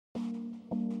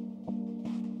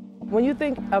When you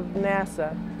think of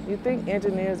NASA, you think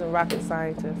engineers and rocket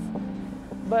scientists,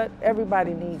 but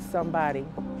everybody needs somebody.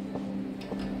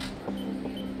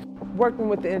 Working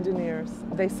with the engineers,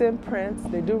 they send prints,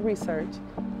 they do research.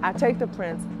 I take the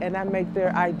prints and I make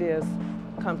their ideas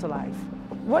come to life.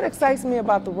 What excites me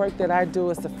about the work that I do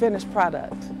is the finished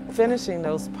product, finishing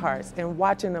those parts and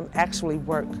watching them actually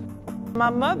work. My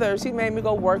mother, she made me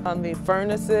go work on the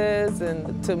furnaces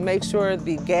and to make sure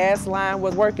the gas line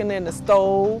was working in the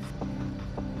stove.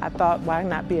 I thought, why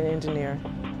not be an engineer?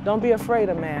 Don't be afraid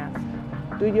of math.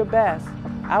 Do your best.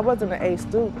 I wasn't an A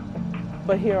student,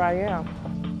 but here I am.